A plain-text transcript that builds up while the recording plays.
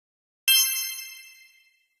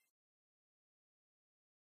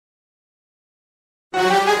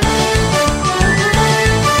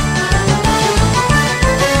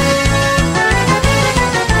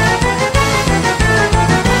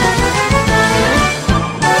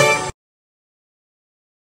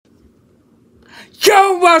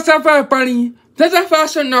Yo, what's up, everybody? This is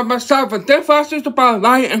fashion number 7. This fashion is about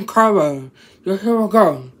light and color. So here we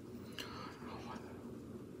go.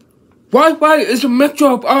 White is a mixture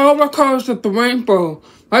of all the colors of the rainbow.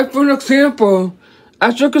 Like for example,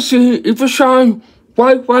 as you can see, if you shine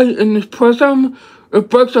white in this prism, it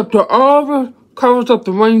breaks up to all the colors of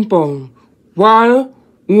the rainbow. White,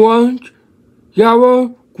 orange,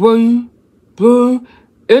 yellow, green, blue,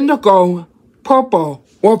 indigo, purple,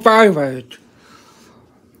 or violet.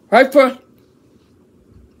 Right for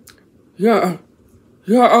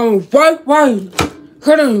white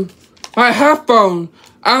hitting my half bone.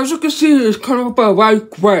 As you can see, it's kind of a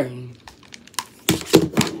light gray.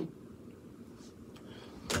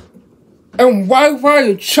 And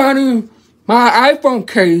white shining my iPhone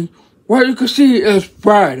case. What you can see is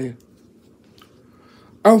red.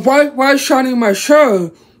 And white shining my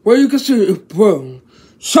shirt. What you can see is blue.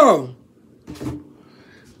 So,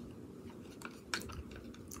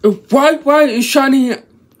 if white is shining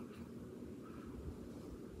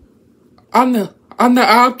on the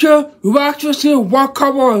object, you actually see what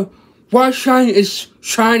color white shine is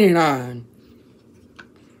shining on.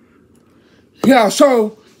 Yeah,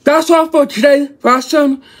 so that's all for today's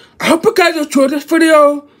lesson. I hope you guys enjoyed this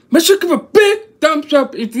video. Make sure to give a big thumbs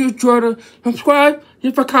up if you enjoyed it. Subscribe,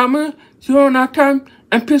 leave a comment. See you next time,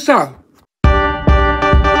 and peace out.